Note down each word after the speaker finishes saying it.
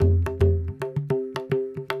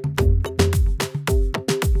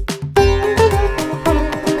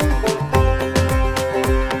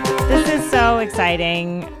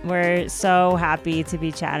exciting. We're so happy to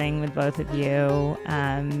be chatting with both of you.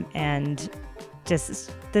 And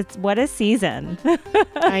just what a season.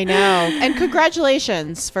 I know. And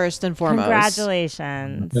congratulations, first and foremost.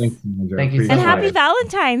 Congratulations. Thank you so And much. happy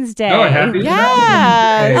Valentine's Day. Oh, happy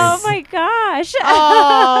Yes. Oh my gosh.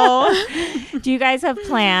 Oh. Do you guys have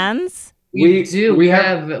plans? We do. We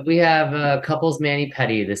have a couples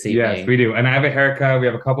mani-pedi this evening. Yes, we do. And I have a haircut. We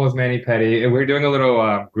have a couple's mani-pedi. And we're doing a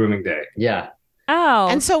little grooming day. Yeah. Oh.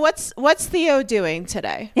 And so what's Theo doing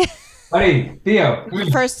today? Buddy, Theo.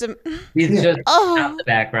 First, He's just out the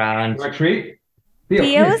background. You want a treat?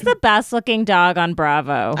 Theo is the best looking dog on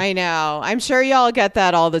Bravo. I know. I'm sure y'all get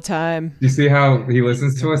that all the time. You see how he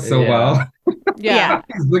listens to us so well? Yeah.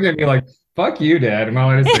 He's looking at me like, fuck you, Dad. Am I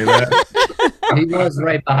allowed to say that? He was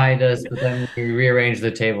right behind us, but then when we rearranged the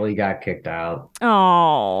table, he got kicked out.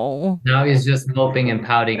 Oh. Now he's just moping and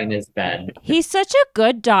pouting in his bed. He's such a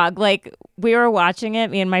good dog. Like, we were watching it,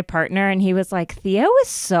 me and my partner, and he was like, Theo is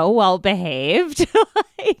so well behaved.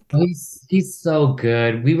 He's so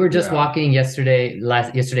good. We were just walking yesterday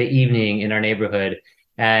evening in our neighborhood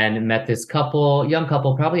and met this young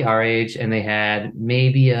couple, probably our age, and they had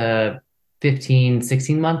maybe a 15,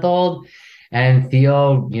 16-month-old. And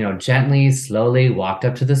Theo, gently, slowly walked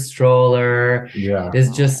up to the stroller. Yeah.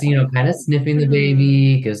 Is just, kind of sniffing the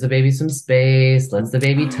baby, gives the baby some space, lets the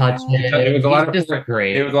baby touch it. It was a lot of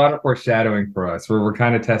great. It was a lot of foreshadowing for us, where we're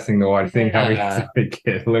kind of testing the water, seeing how we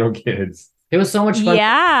little kids. It was so much fun.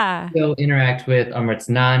 Yeah. To interact with Amrit's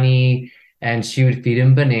nanny, and she would feed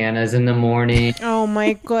him bananas in the morning. Oh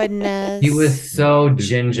my goodness. He was so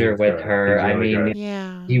ginger with her. I mean,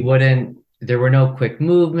 he wouldn't. There were no quick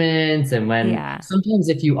movements. And sometimes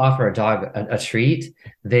if you offer a dog a treat,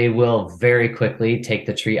 they will very quickly take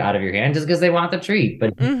the treat out of your hand just because they want the treat.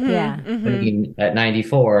 But at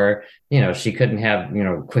 94, she couldn't have,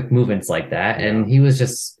 quick movements like that. And he was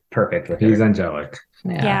just perfect with her. He's angelic.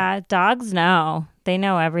 Yeah, dogs know. They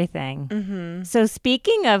know everything. Mm-hmm. So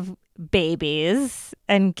speaking of babies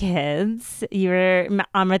and kids,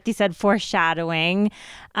 Amrit, you said foreshadowing.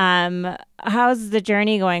 How's the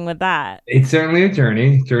journey going with that? It's certainly a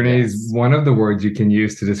journey. Journey is one of the words you can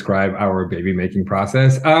use to describe our baby making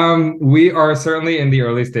process. We are certainly in the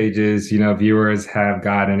early stages. Viewers have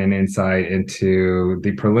gotten an insight into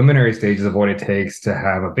the preliminary stages of what it takes to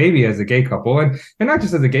have a baby as a gay couple, and not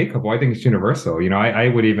just as a gay couple. I think it's universal. I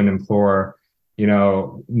would even implore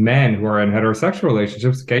men who are in heterosexual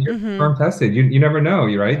relationships, get your sperm tested. You never know,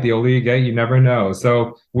 right? The older you get, you never know.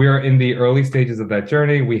 So we're in the early stages of that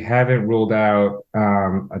journey. We haven't ruled out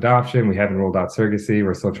adoption. We haven't ruled out surrogacy.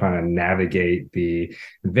 We're still trying to navigate the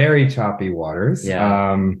very choppy waters.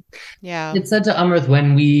 It said to Amrit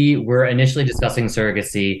when we were initially discussing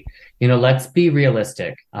surrogacy, let's be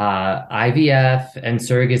realistic. IVF and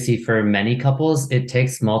surrogacy for many couples, it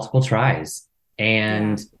takes multiple tries.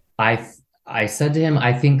 And I said to him,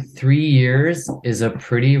 I think 3 years is a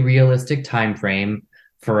pretty realistic time frame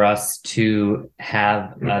for us to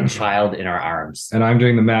have a child in our arms. And I'm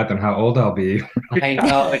doing the math on how old I'll be. I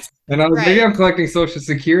know. And maybe I'm collecting Social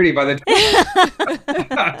Security by the time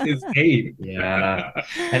it's 8. Yeah.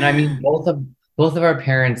 And I mean, both of our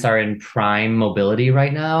parents are in prime mobility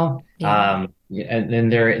right now. Yeah.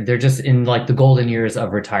 And they're just in like the golden years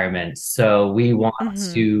of retirement. So we want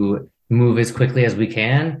to move as quickly as we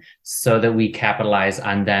can so that we capitalize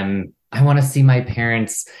on them. I want to see my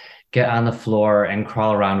parents get on the floor and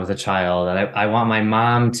crawl around with a child. I want my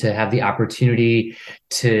mom to have the opportunity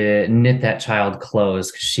to knit that child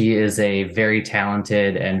clothes. She is a very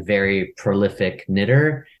talented and very prolific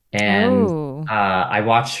knitter. And I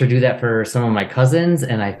watched her do that for some of my cousins,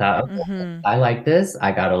 and I thought, I like this.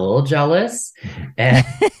 I got a little jealous, and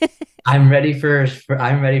I'm ready for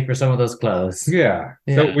some of those clothes. Yeah.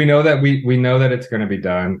 So we know that we know that it's going to be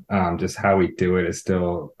done. Just how we do it is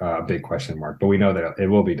still a big question mark, but we know that it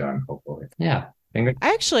will be done, hopefully. Yeah. I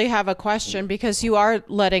actually have a question, because you are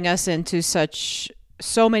letting us into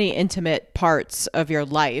so many intimate parts of your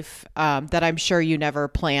life that I'm sure you never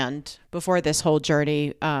planned before this whole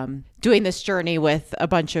journey, doing this journey with a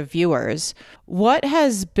bunch of viewers. What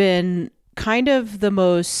has been kind of the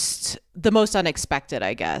most unexpected,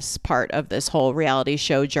 I guess, part of this whole reality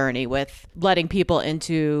show journey with letting people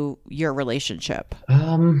into your relationship?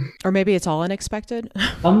 Or maybe it's all unexpected.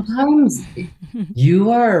 Sometimes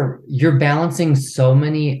you're balancing so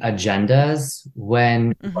many agendas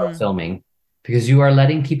when you're filming, because you are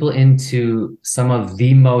letting people into some of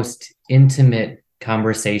the most intimate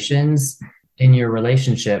conversations in your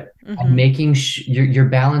relationship, and making you're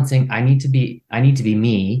balancing. I need to be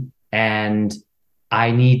me. And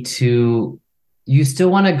you still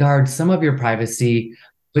want to guard some of your privacy,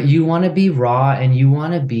 but you want to be raw and you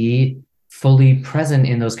want to be fully present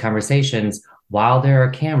in those conversations while there are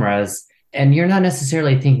cameras. And you're not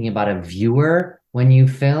necessarily thinking about a viewer when you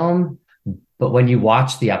film, but when you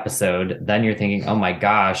watch the episode, then you're thinking, oh my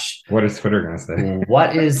gosh, What is Twitter going to say?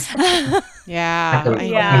 what is Yeah. I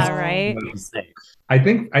Yeah, know. right. I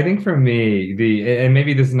think for me, and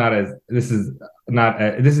maybe this is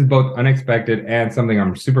both unexpected and something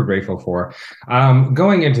I'm super grateful for.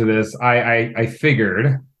 Going into this, I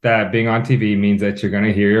figured that being on TV means that you're going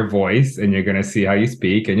to hear your voice and you're going to see how you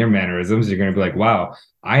speak and your mannerisms. You're going to be like, wow,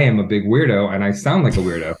 I am a big weirdo and I sound like a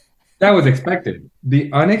weirdo. That was expected.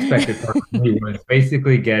 The unexpected part for me was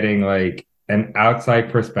basically getting like an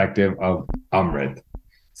outside perspective of Amrit.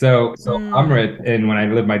 So Amrit, and when I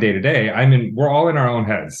live my day to day, we're all in our own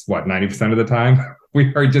heads. What, 90% of the time?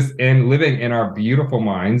 We are just living in our beautiful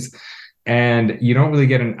minds. And you don't really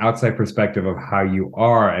get an outside perspective of how you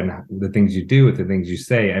are and the things you do with the things you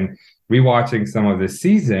say. And rewatching some of this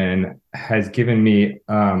season has given me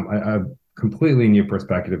a completely new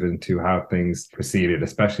perspective into how things proceeded,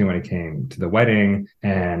 especially when it came to the wedding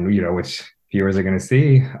and, which viewers are going to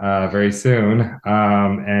see very soon,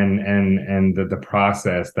 and the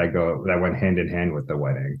process that went hand in hand with the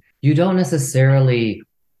wedding. You don't necessarily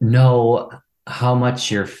know how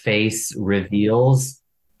much your face reveals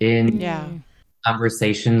in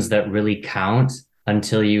conversations that really count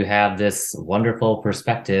until you have this wonderful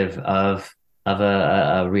perspective of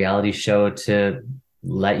a reality show to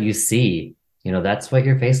let you see, that's what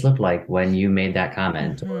your face looked like when you made that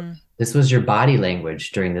comment. Mm-hmm. This was your body language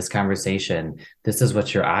during this conversation. This is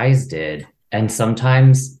what your eyes did. And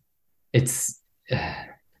sometimes it's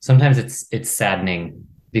saddening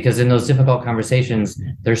because in those difficult conversations,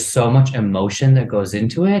 there's so much emotion that goes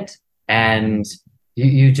into it. And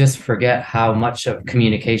you just forget how much of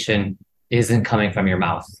communication isn't coming from your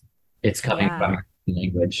mouth. It's coming from your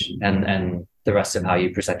language and the rest of how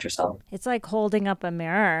you present yourself. It's like holding up a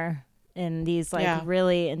mirror in these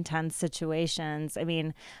really intense situations. I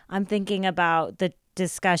mean, I'm thinking about the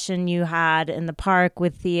discussion you had in the park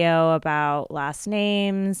with Theo about last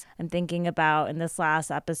names. I'm thinking about in this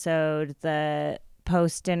last episode, the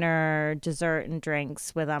post-dinner dessert and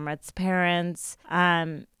drinks with Amrit's parents.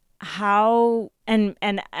 How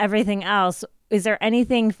and everything else. Is there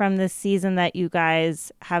anything from this season that you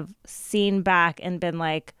guys have seen back and been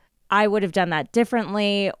like, I would have done that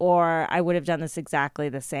differently, or I would have done this exactly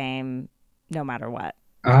the same, no matter what?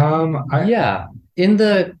 In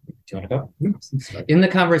the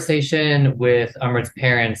conversation with Amrit's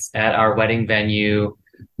parents at our wedding venue,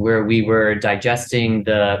 where we were digesting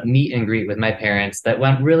the meet and greet with my parents, that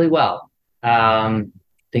went really well.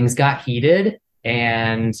 Things got heated,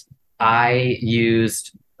 and I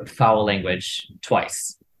used foul language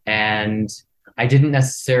twice, and I didn't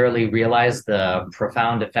necessarily realize the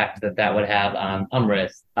profound effect that would have on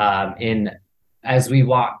Amrit. As we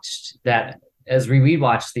rewatched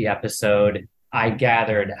the episode, I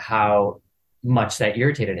gathered how much that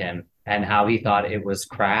irritated him and how he thought it was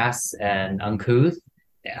crass and uncouth.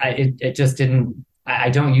 It just didn't. I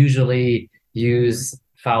don't usually use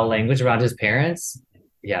foul language around his parents.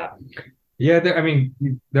 Yeah.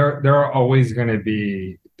 There are always going to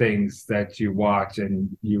be things that you watch and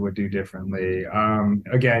you would do differently.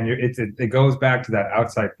 Again, it goes back to that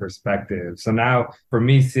outside perspective. So now for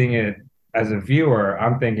me seeing it as a viewer,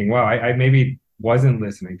 I'm thinking, wow, I maybe wasn't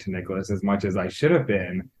listening to Nicholas as much as I should have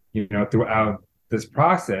been, throughout this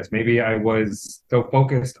process. Maybe I was so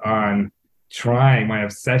focused on trying my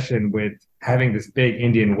obsession with having this big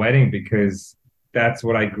Indian wedding because that's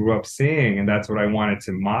what I grew up seeing and that's what I wanted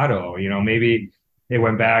to model. Maybe it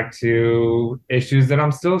went back to issues that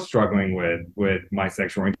I'm still struggling with my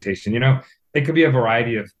sexual orientation. It could be a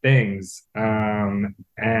variety of things. And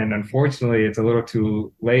unfortunately, it's a little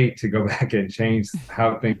too late to go back and change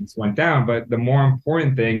how things went down. But the more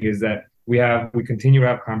important thing is that we continue to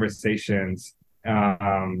have conversations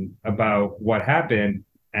about what happened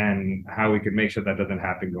and how we could make sure that doesn't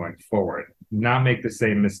happen going forward. Not make the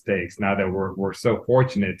same mistakes now that we're so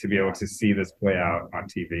fortunate to be able to see this play out on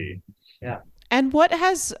TV. Yeah. And what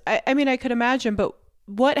has, I could imagine, but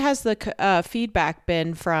what has the feedback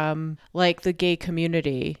been from like the gay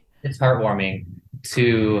community? It's heartwarming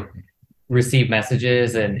to receive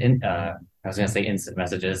messages and I was going to say instant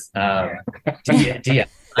messages. DM.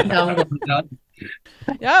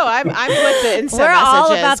 No, I'm with the instant We're messages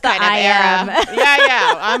all about the kind of IM. era.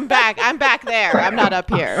 Yeah, I'm back there. I'm not up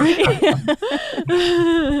here.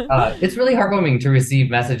 It's really heartwarming to receive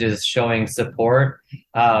messages showing support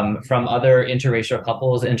from other interracial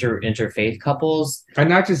couples, interfaith couples, and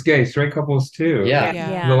not just gay, straight couples too.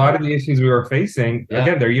 Yeah. A lot of the issues we were facing,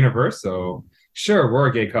 again, they're universal. sure, we're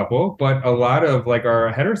a gay couple, but a lot of like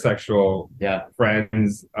our heterosexual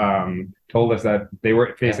friends told us that they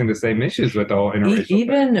were facing the same issues with the whole interracial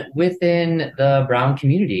even thing. Within the brown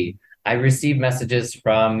community, I received messages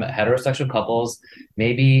from heterosexual couples.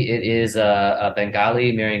 Maybe it is a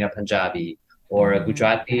Bengali marrying a Punjabi, or a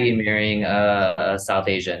Gujarati marrying a South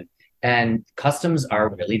Asian. And customs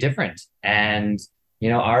are really different. And,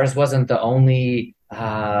 ours wasn't the only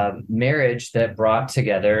marriage that brought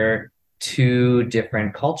together two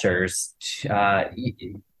different cultures.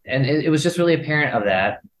 And it was just really apparent of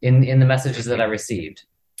that in the messages that I received.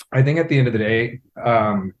 I think at the end of the day,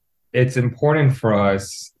 it's important for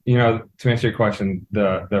us, to answer your question,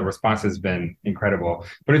 the response has been incredible,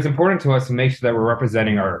 but it's important to us to make sure that we're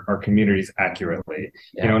representing our communities accurately,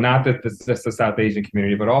 not that this just the South Asian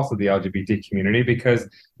community, but also the LGBT community, because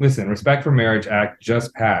listen, Respect for Marriage Act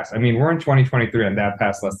just passed. I mean, we're in 2023 and that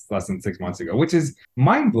passed less than 6 months ago, which is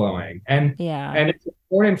mind blowing. And it's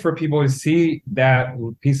important for people to see that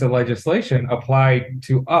piece of legislation applied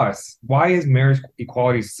to us. Why is marriage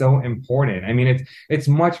equality so important? I mean, it's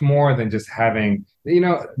much more than just having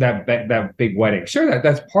that big wedding. Sure,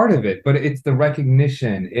 that's part of it, but it's the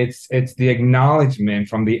recognition, it's the acknowledgement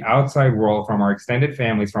from the outside world, from our extended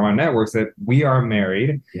families, from our networks, that we are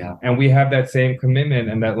married, and we have that same commitment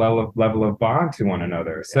and that level of bond to one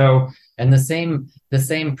another. So, and the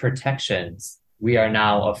same protections we are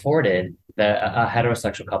now afforded that a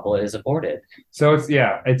heterosexual couple is afforded. So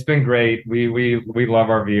it's been great. We love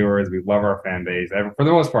our viewers, we love our fan base. And for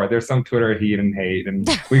the most part, there's some Twitter heat and hate, and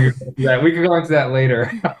we could go into that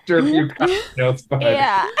later after a few notes. But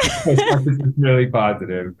it's really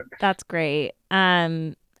positive. That's great.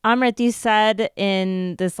 Amrit, you said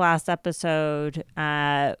in this last episode,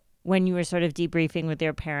 when you were sort of debriefing with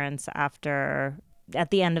your parents at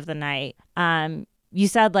the end of the night, you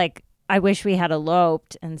said like, I wish we had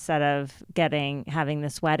eloped instead of having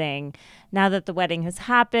this wedding. Now that the wedding has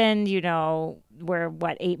happened, we're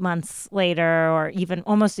 8 months later, or even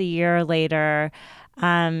almost a year later.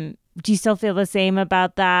 Do you still feel the same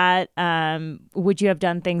about that? Would you have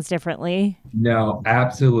done things differently? No,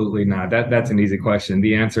 absolutely not. That's an easy question.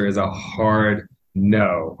 The answer is a hard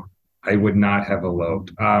no. I would not have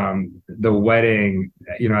eloped. The wedding,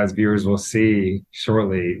 as viewers will see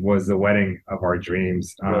shortly, was the wedding of our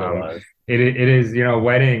dreams. It is,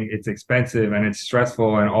 wedding, it's expensive and it's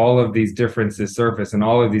stressful and all of these differences surface and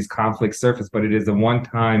all of these conflicts surface, but it is the one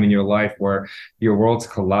time in your life where your worlds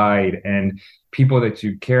collide and people that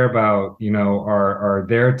you care about, are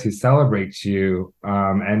there to celebrate you.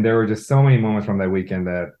 And there were just so many moments from that weekend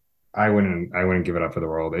that I wouldn't give it up for the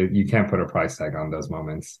world. You can't put a price tag on those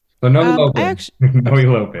moments. So no eloping. No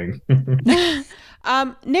eloping.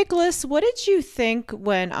 Nicholas, what did you think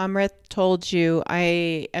when Amrit told you,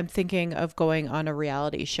 I am thinking of going on a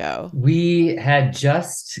reality show? We had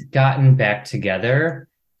just gotten back together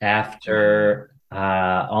after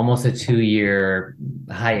almost a 2-year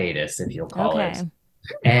hiatus, if you'll call it.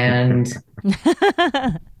 And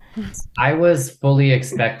I was fully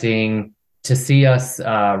expecting to see us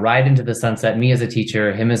ride into the sunset, me as a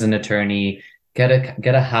teacher, him as an attorney, get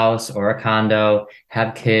a house or a condo,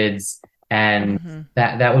 have kids, and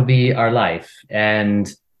that would be our life. And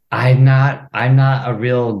I'm not a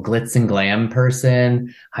real glitz and glam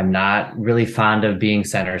person. I'm not really fond of being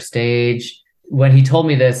center stage. When he told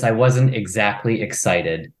me this, I wasn't exactly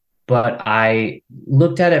excited, but I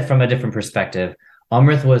looked at it from a different perspective.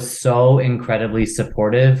 Amrit was so incredibly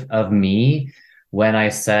supportive of me when I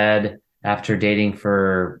said, after dating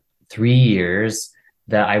for 3 years,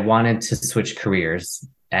 that I wanted to switch careers,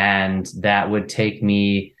 and that would take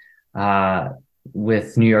me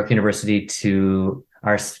with New York University to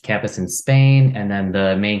our campus in Spain and then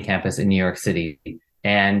the main campus in New York City.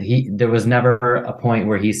 And there was never a point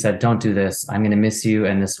where he said, don't do this, I'm going to miss you,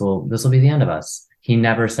 and this will be the end of us. He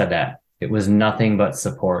never said that. It was nothing but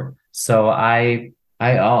support. So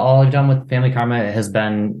all I've done with Family Karma has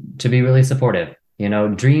been to be really supportive.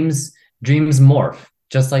 Dreams morph,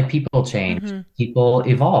 just like people change, people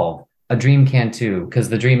evolve. A dream can too, because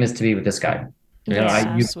the dream is to be with this guy.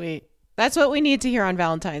 Sweet. That's what we need to hear on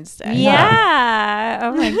Valentine's Day. Yeah.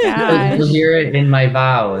 Oh my gosh. You'll hear it in my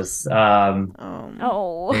vows. I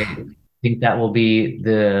think that will be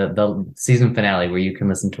the season finale where you can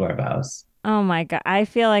listen to our vows. Oh my God. I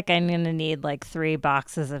feel like I'm going to need like 3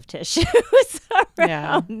 boxes of tissues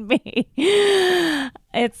around me.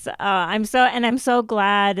 I'm so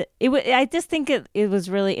glad I just think it was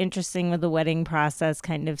really interesting with the wedding process,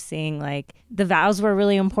 kind of seeing like the vows were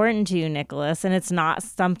really important to you, Nicholas, and it's not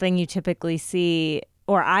something you typically see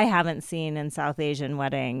or I haven't seen in South Asian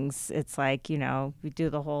weddings. It's like, we do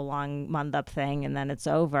the whole long mandap thing and then it's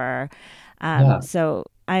over. So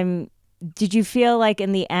did you feel like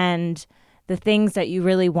in the end, the things that you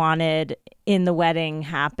really wanted in the wedding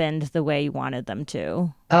happened the way you wanted them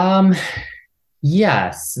to?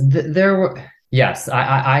 Yes, there were. Yes,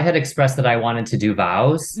 I had expressed that I wanted to do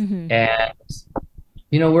vows, and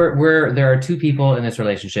there are two people in this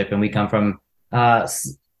relationship, and we come from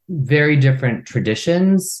very different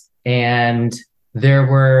traditions, and there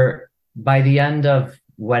were, by the end of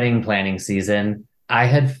wedding planning season,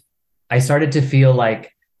 I started to feel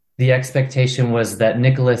like the expectation was that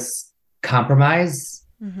Nicholas compromise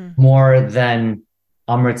more than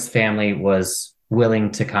Amrit's family was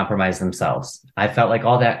willing to compromise themselves. I felt like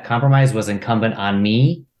all that compromise was incumbent on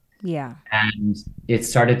me. Yeah. And it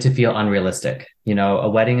started to feel unrealistic. A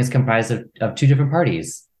wedding is comprised of two different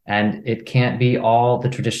parties, and it can't be all the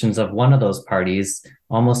traditions of one of those parties,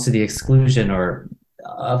 almost to the exclusion or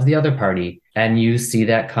of the other party. And you see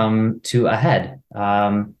that come to a head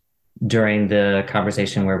during the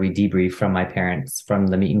conversation where we debrief from my parents, from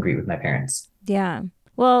the meet and greet with my parents. Yeah.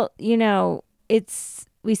 Well,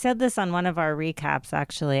 we said this on one of our recaps,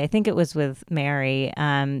 actually. I think it was with Mary,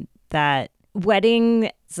 that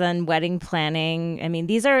weddings and wedding planning, I mean,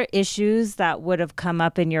 these are issues that would have come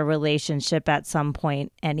up in your relationship at some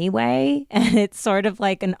point anyway. And it's sort of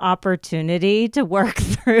like an opportunity to work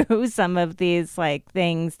through some of these like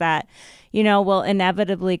things that, will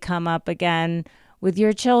inevitably come up again with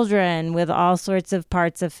your children, with all sorts of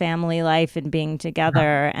parts of family life and being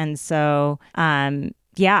together. And so, I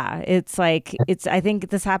think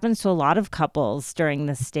this happens to a lot of couples during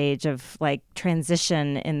this stage of like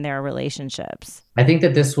transition in their relationships. I think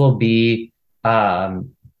that this will be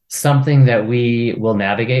something that we will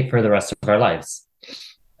navigate for the rest of our lives.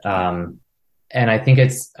 And I think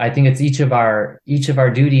it's each of our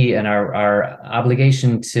duty and our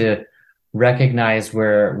obligation to recognize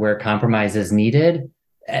where compromise is needed.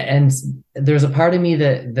 And there's a part of me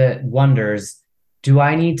that wonders, do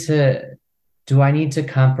I need to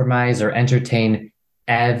compromise or entertain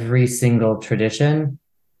every single tradition?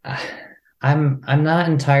 I'm not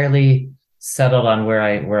entirely settled on where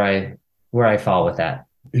I fall with that.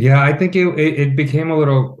 Yeah, I think it became a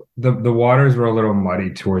little, the waters were a little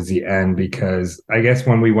muddy towards the end, because I guess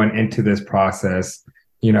when we went into this process,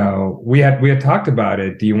 we had talked about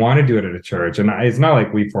it. Do you want to do it at a church? And it's not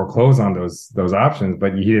like we foreclosed on those options,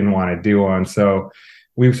 but he didn't want to do one. So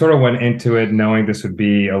we sort of went into it knowing this would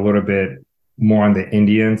be a little bit more on the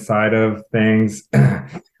Indian side of things.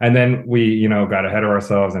 And then we, got ahead of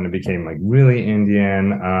ourselves and it became like really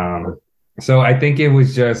Indian. So I think it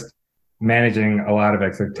was just managing a lot of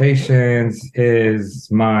expectations.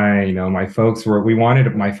 My folks we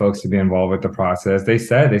wanted my folks to be involved with the process. They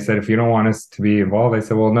said, if you don't want us to be involved, I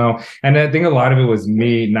said, well, no. And I think a lot of it was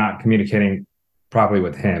me not communicating properly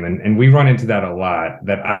with him. And we run into that a lot,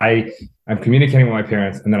 that I'm communicating with my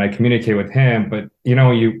parents and then I communicate with him. But,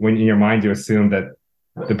 when in your mind, you assume that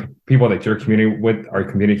the people that you're communicating with are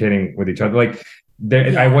communicating with each other. Like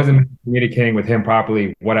I wasn't communicating with him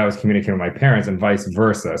properly what I was communicating with my parents, and vice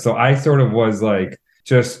versa. So I sort of was like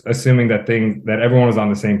just assuming that everyone was on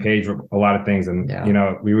the same page with a lot of things. And,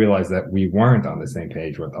 we realized that we weren't on the same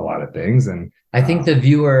page with a lot of things. And I think the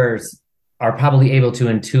viewers are probably able to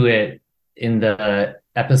intuit in the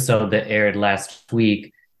episode that aired last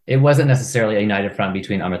week. It wasn't necessarily a united front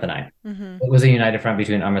between Amrit and I. Mm-hmm. It was a united front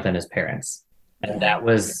between Amrit and his parents. And that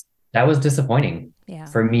was disappointing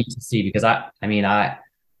for me to see, because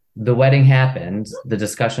the wedding happened, the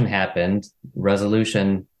discussion happened,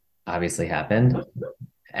 resolution obviously happened.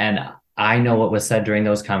 And I know what was said during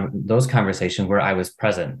those conversations where I was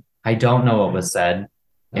present. I don't know what was said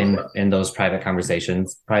in those private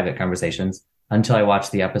conversations until I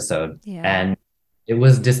watched the episode. Yeah. And it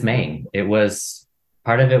was dismaying.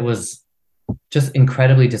 Part of it was just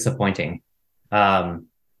incredibly disappointing.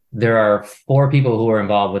 There are 4 people who were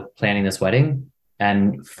involved with planning this wedding,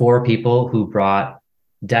 and 4 people who brought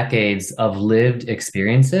decades of lived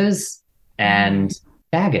experiences and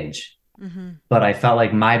baggage. Mm-hmm. But I felt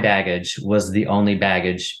like my baggage was the only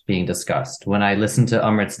baggage being discussed. When I listened to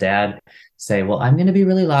Amrit's dad say, well, I'm going to be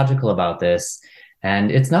really logical about this,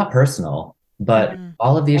 and it's not personal, but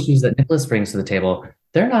all of the issues that Nicholas brings to the table,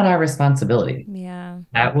 they're not our responsibility. Yeah.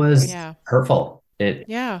 That was hurtful.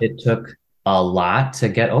 It took a lot to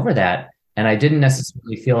get over that. And I didn't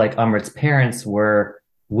necessarily feel like Amrit's parents were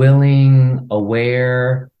willing,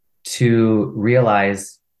 aware to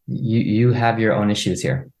realize you have your own issues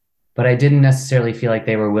here. But I didn't necessarily feel like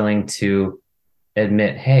they were willing to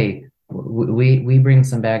admit, hey, we bring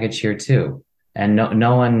some baggage here too. And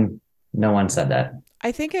no one said that.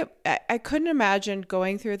 I think I couldn't imagine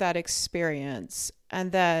going through that experience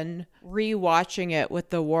and then rewatching it with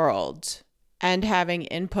the world and having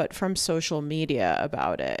input from social media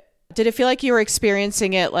about it. Did it feel like you were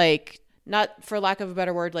experiencing it, like, not for lack of a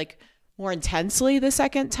better word, like more intensely the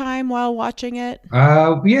second time while watching it?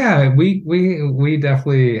 Yeah, we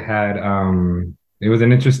definitely had it was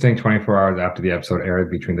an interesting 24 hours after the episode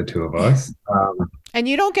aired between the two of us. And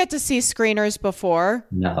you don't get to see screeners before?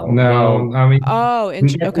 No. No, I mean,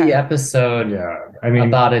 okay. The episode, yeah, I mean,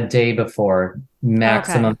 about a day before,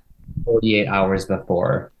 maximum 48 hours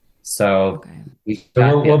before. So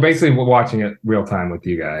we're basically watching it real time with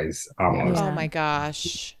you guys almost. Oh my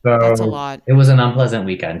gosh, So, that's a lot. It was an unpleasant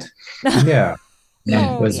weekend. Yeah.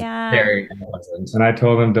 It was very unpleasant. And I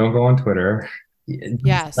told them, don't go on Twitter.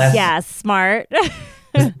 Yes. Yes, smart.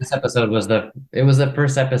 This episode was the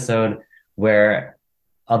first episode where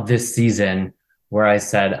of this season where I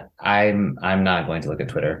said I'm not going to look at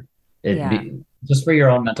Twitter. Just for your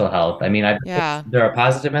own mental health. I mean, there are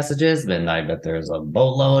positive messages, but I bet there's a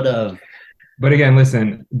boatload of. But again,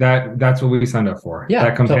 listen, that's what we signed up for. Yeah,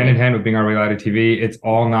 that comes hand in hand with being on reality TV. It's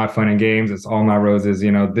all not fun and games. It's all not roses.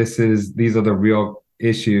 You know, these are the real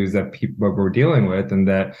issues that we're dealing with, and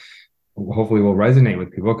that hopefully will resonate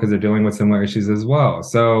with people because they're dealing with similar issues as well.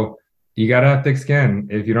 So you got to have thick skin.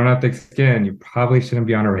 If you don't have thick skin, you probably shouldn't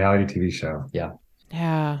be on a reality TV show. Yeah.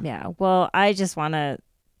 Well, I just want to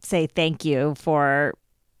say thank you for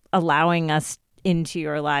allowing us into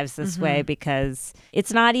your lives this way, because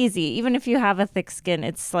it's not easy. Even if you have a thick skin,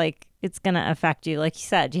 it's like, it's going to affect you. Like you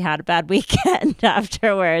said, you had a bad weekend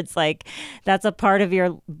afterwards. Like, that's a part of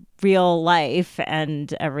your real life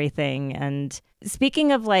and everything. And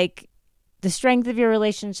speaking of like the strength of your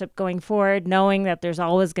relationship going forward, knowing that there's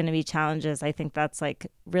always going to be challenges, I think that's like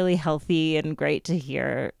really healthy and great to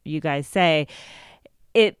hear you guys say.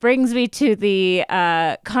 It brings me to the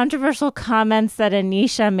controversial comments that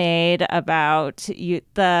Anisha made about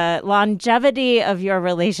the longevity of your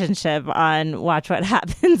relationship on Watch What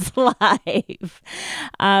Happens Live.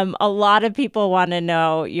 A lot of people want to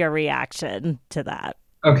know your reaction to that.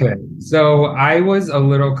 Okay, so I was a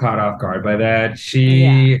little caught off guard by that.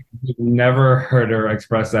 She never heard her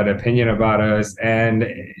express that opinion about us. And,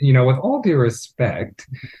 you know, with all due respect,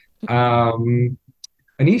 Anisha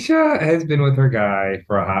has been with her guy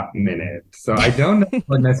for a hot minute. So I don't know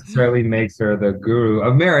what necessarily makes her the guru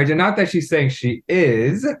of marriage. And not that she's saying she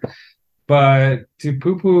is, but to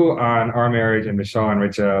poo-poo on our marriage and Michelle and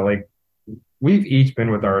Richa, like, we've each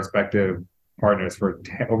been with our respective partners for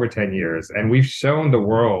over 10 years, and we've shown the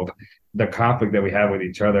world the conflict that we have with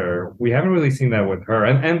each other. We haven't really seen that with her.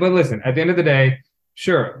 But listen, at the end of the day,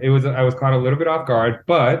 sure, I was caught a little bit off guard,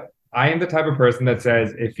 but I am the type of person that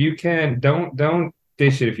says, if you can, don't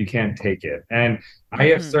dish it if you can't take it. And I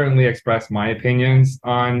have certainly expressed my opinions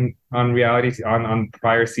on reality, on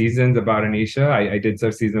prior seasons about Anisha. I did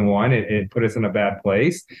so season 1. It put us in a bad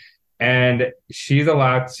place. And she's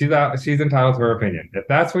entitled to her opinion. If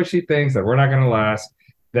that's what she thinks, that we're not going to last,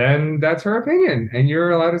 then that's her opinion. And you're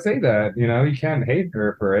allowed to say that. You know, you can't hate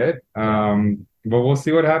her for it. But we'll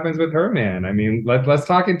see what happens with her, man. I mean, let's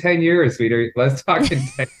talk in 10 years, sweetie. Let's talk in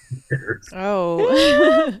 10 years.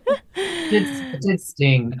 Oh. It did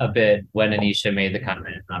sting a bit when Anisha made the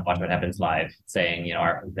comment on Watch What Happens Live, saying, you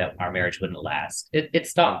know, that our marriage wouldn't last. It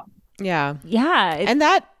stung. Yeah. And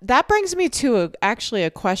that brings me to actually a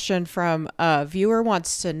question from a viewer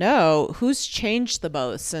wants to know, who's changed the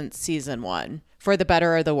most since season 1, for the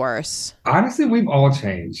better or the worse? Honestly, we've all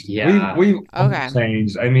changed. Yeah. We've all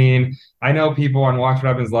changed. I mean, I know people on Watch What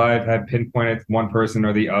Happens Live have pinpointed one person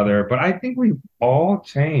or the other, but I think we've all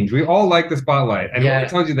changed. We all like the spotlight. And I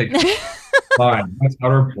told you fine. That's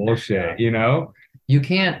utter bullshit, you know? You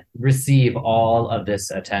can't receive all of this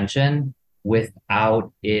attention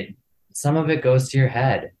without it. Some of it goes to your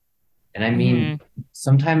head. And I mean,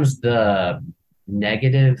 sometimes the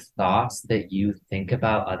negative thoughts that you think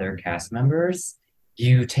about other cast members,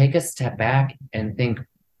 you take a step back and think,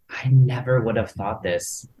 I never would have thought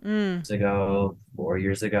this 4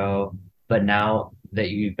 years ago. But now that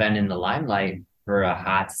you've been in the limelight for a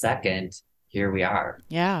hot second, here we are.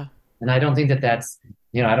 Yeah. And I don't think that's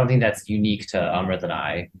unique to Amrit and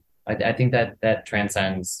I. I think that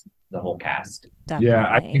transcends the whole cast. Definitely. Yeah,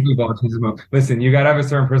 I think we've all changed. Listen, you got to have a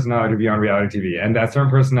certain personality to be on reality TV. And that certain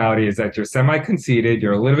personality is that you're semi-conceited,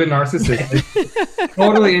 you're a little bit narcissistic,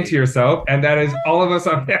 totally into yourself. And that is all of us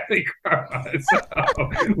on Family Karma. So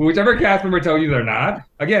whichever cast member tells you they're not,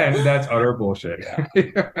 again, that's utter bullshit.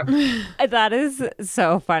 That is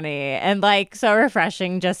so funny and like so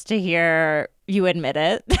refreshing just to hear you admit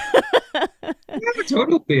it. Yeah,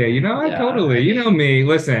 totally. I Yeah, totally, I you know mean, me.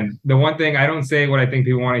 Listen, the one thing I don't say what I think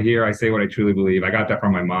people want to hear. I say what I truly believe. I got that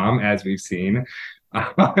from my mom, as we've seen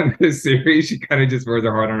on this series. She kind of just wears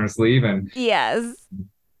her heart on her sleeve, and Yes.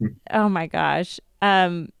 Oh my gosh.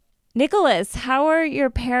 Nicholas, how are your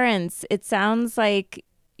parents? It sounds like,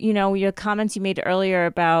 your comments you made earlier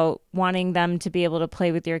about wanting them to be able to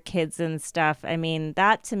play with your kids and stuff. I mean,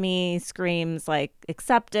 that to me screams like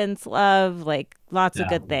acceptance, love, like lots of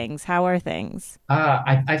yeah. good things. How are things?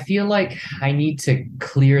 I feel like I need to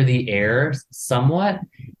clear the air somewhat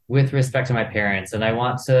with respect to my parents, and I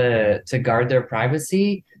want to guard their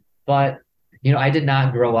privacy. But I did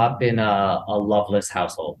not grow up in a loveless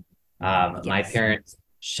household. My Yes. parents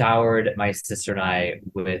showered my sister and I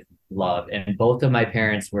with love, and both of my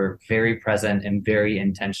parents were very present and very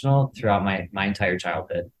intentional throughout my entire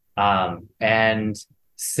childhood. And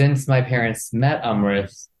since my parents met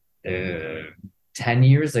Amrit, 10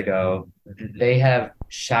 years ago, they have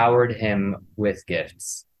showered him with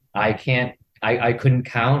gifts. I couldn't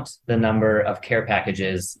count the number of care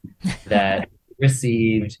packages that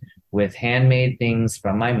received with handmade things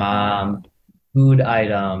from my mom, food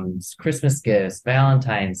items, Christmas gifts,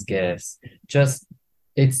 Valentine's gifts. Just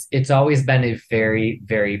it's always been a very,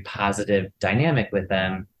 very positive dynamic with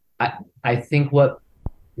them. I think what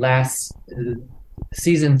last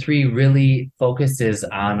season 3 really focuses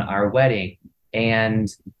on our wedding, and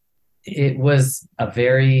it was a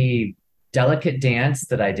very delicate dance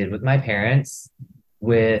that I did with my parents,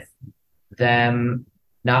 with them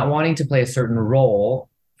not wanting to play a certain role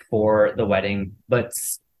for the wedding, but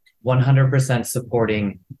 100%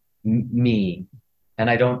 supporting me. And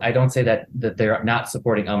I don't say that they're not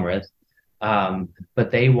supporting Umrit,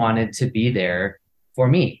 but they wanted to be there for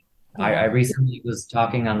me. I Yeah. recently was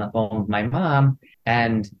talking on the phone with my mom,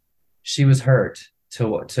 and she was hurt to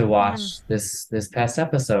Mm, watch this past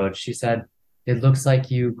episode. She said, "It looks like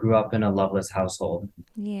you grew up in a loveless household."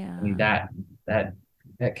 I mean, yeah.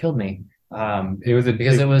 that killed me. it was a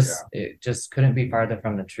Because big, it just couldn't be farther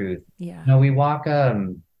from the truth. Yeah. We walk.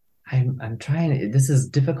 I'm trying. This is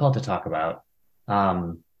difficult to talk about.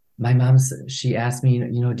 My she asked me,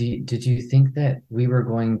 did you think that we were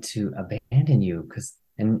going to abandon you?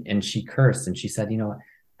 And she cursed and she said,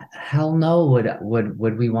 hell no,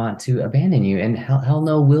 would we want to abandon you? And hell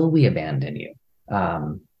no, will we abandon you?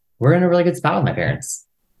 We're in a really good spot with my parents.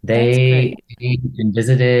 That's They great. came and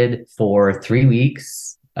visited for 3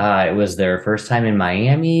 weeks. It was their first time in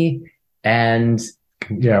Miami, and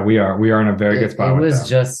yeah, we are in a very good it spot with was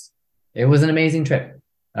them. it was an amazing trip.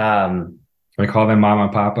 I call them mom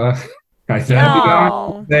and papa. I said,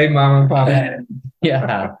 Oh, say mom and papa.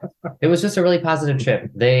 Yeah, it was just a really positive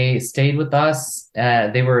trip. They stayed with us.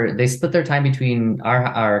 They split their time between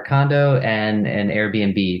our condo and an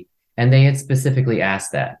Airbnb, and they had specifically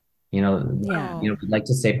asked that. yeah. We'd like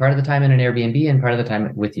to stay part of the time in an Airbnb and part of the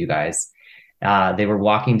time with you guys. They were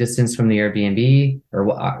walking distance from the Airbnb, or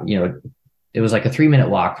it was like a 3-minute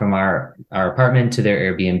walk from our apartment to their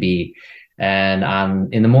Airbnb.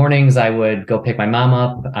 And in the mornings, I would go pick my mom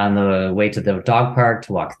up on the way to the dog park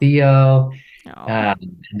to walk Theo. Oh,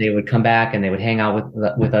 They would come back and they would hang out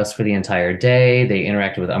with us for the entire day. They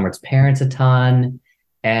interacted with Umrit's parents a ton.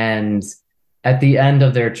 And at the end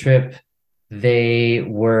of their trip, the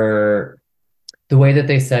way that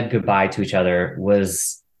they said goodbye to each other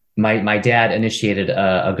was my dad initiated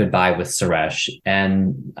a goodbye with Suresh.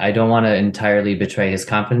 And I don't want to entirely betray his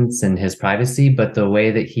confidence and his privacy, but the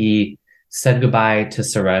way that he said goodbye to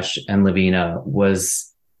Suresh and Lavina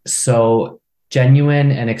was so genuine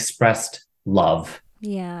and expressed love.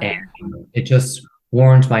 yeah. And it just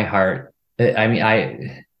warmed my heart. I mean,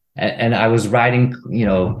 I was riding,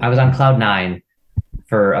 I was on cloud 9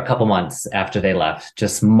 for a couple months after they left,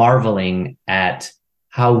 just marveling at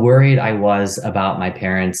how worried I was about my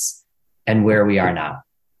parents and where we are now.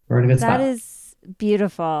 We're in a good That spot. is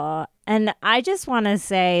beautiful. And I just want to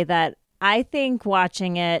say that I think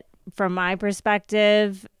watching it from my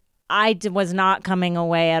perspective, was not coming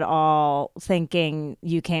away at all thinking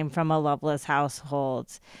you came from a loveless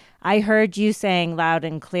household. I heard you saying loud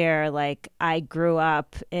and clear, like, I grew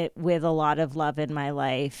up with a lot of love in my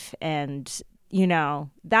life. And,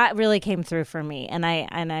 that really came through for me. And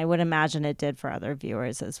I would imagine it did for other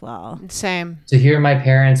viewers as well. Same. To hear my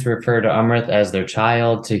parents refer to Amrit as their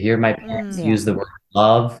child, to hear my parents Yeah. use the word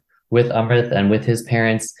love with Amrit and with his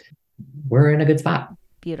parents, we're in a good spot.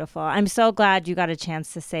 Beautiful. I'm so glad you got a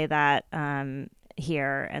chance to say that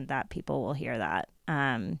here and that people will hear that.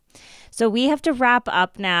 So we have to wrap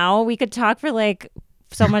up now. We could talk for like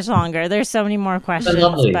so much longer. There's so many more questions,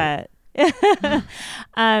 Lovely. but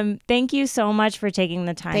Thank you so much for taking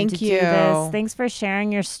the time to do this. Thanks for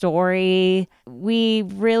sharing your story. We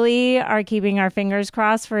really are keeping our fingers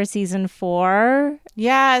crossed for season 4.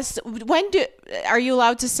 Yes. Are you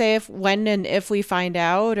allowed to say when and if we find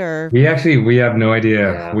out, or? We have no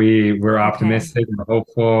idea. Yeah. We're optimistic, we're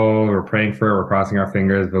hopeful, we're praying for it, we're crossing our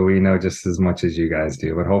fingers, but we know just as much as you guys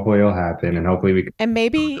do. But hopefully it'll happen, and hopefully we can. And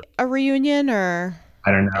maybe a reunion, or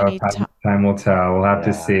I don't know. Time will tell. We'll have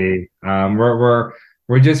to see.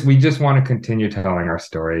 We just want to continue telling our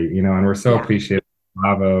story, and we're so appreciative of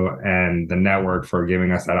Bravo and the network for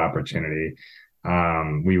giving us that opportunity.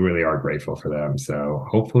 We really are grateful for them. So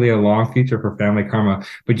hopefully a long future for Family Karma.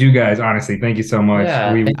 But you guys, honestly, thank you so much.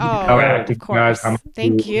 Of course.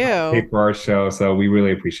 Thank you. Pay for our show, so we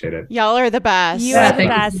really appreciate it. Y'all are the best. You are the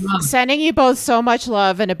best. Sending you both so much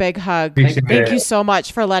love and a big hug. Thank you so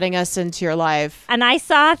much for letting us into your life. And I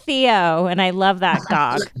saw Theo, and I love that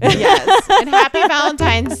dog. Yes. And happy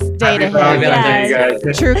Valentine's Day to him.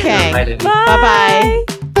 Yes. True King. Bye.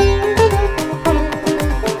 Bye-bye.